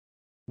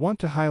Want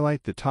to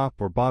highlight the top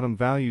or bottom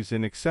values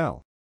in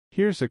Excel?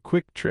 Here's a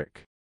quick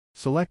trick.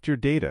 Select your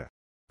data.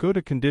 Go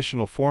to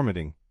Conditional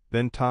Formatting,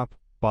 then Top,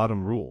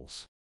 Bottom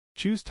Rules.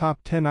 Choose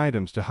Top 10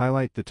 items to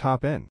highlight the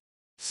top N.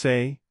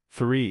 Say,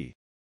 3.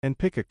 And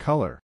pick a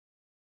color.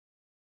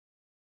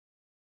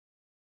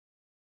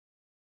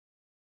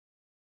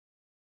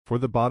 For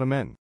the bottom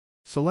N,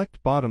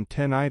 select Bottom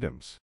 10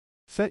 items.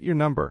 Set your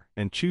number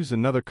and choose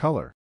another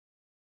color.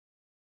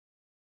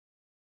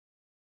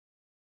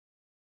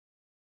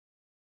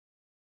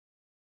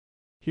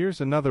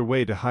 Here's another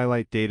way to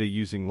highlight data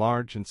using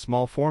large and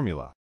small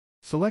formula.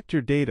 Select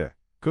your data,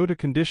 go to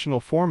Conditional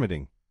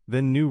Formatting,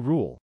 then New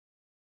Rule.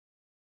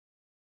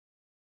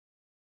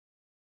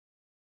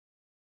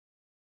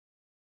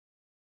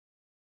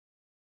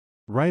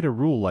 Write a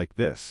rule like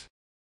this.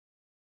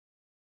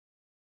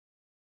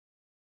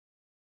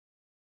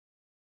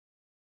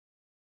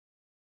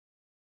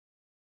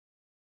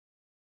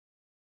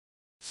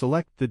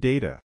 Select the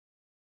data.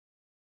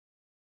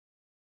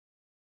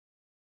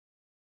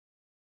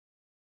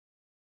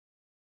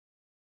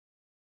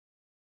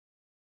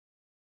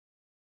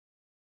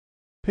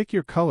 Pick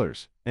your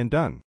colors, and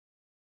done.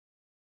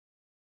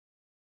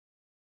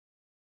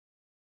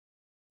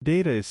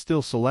 Data is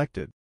still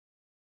selected.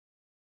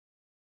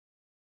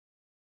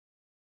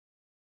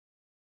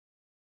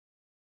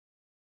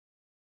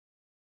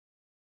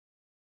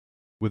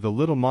 With a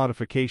little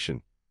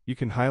modification, you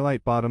can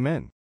highlight bottom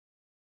N.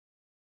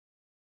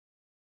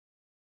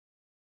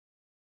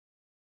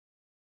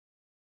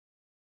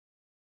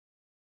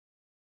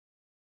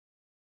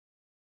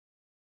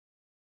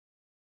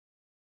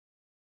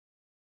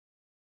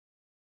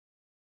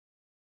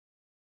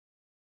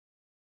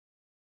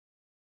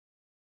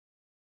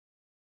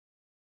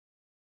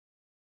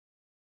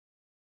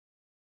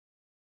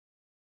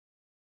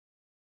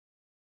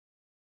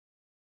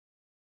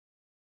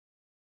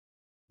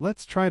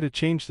 Let's try to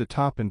change the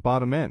top and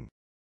bottom N.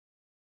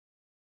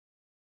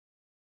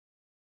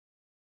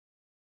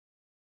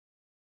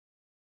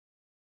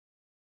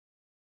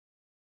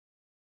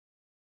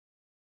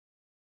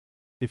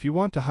 If you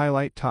want to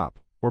highlight top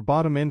or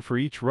bottom N for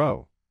each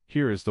row,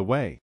 here is the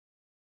way.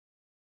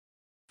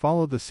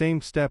 Follow the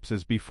same steps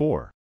as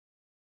before.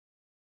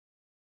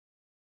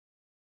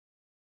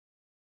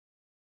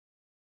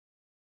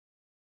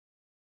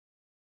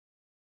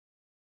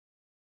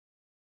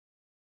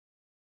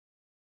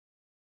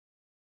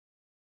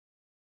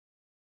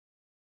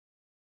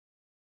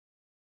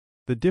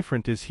 The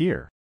difference is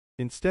here.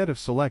 Instead of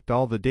select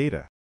all the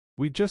data,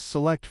 we just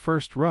select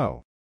first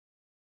row.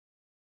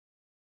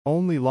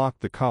 Only lock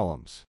the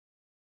columns.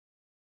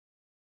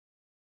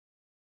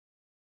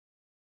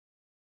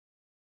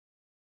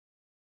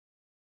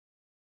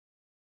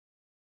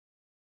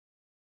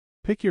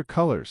 Pick your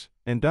colors,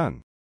 and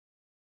done.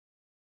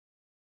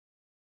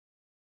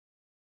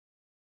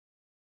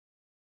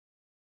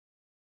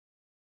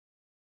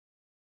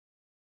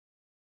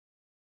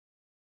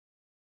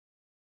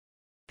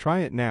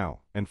 Try it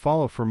now, and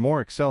follow for more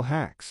Excel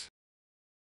hacks.